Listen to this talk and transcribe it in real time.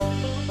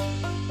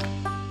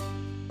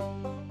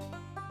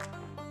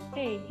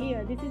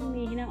This is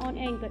Mehina on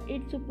Anchor.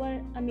 It's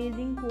super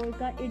amazing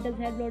podcast. It does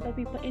help lot of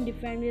people in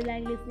different ways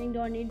like listening,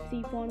 don't need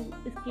see phone,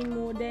 skin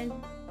more than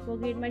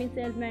forget money,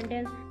 self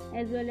maintenance,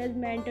 as well as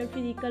mental,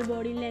 physical,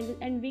 body language,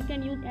 and we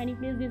can use any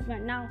place this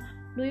one. Now,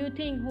 do you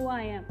think who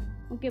I am?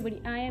 Okay, buddy,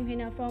 I am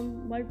Hina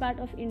from world part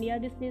of India.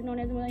 This place known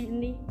as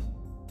Hindi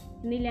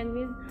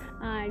language,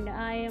 and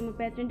I am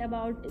passionate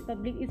about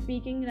public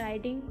speaking,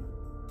 writing,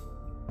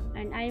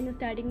 and I am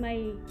starting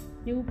my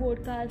new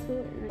podcast.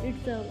 So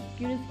it's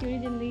Curious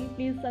Hindi.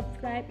 Please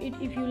subscribe it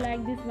if you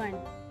like this one.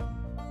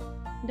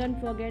 Don't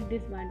forget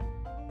this one.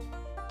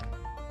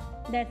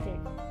 That's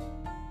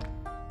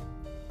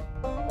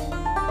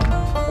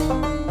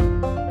it.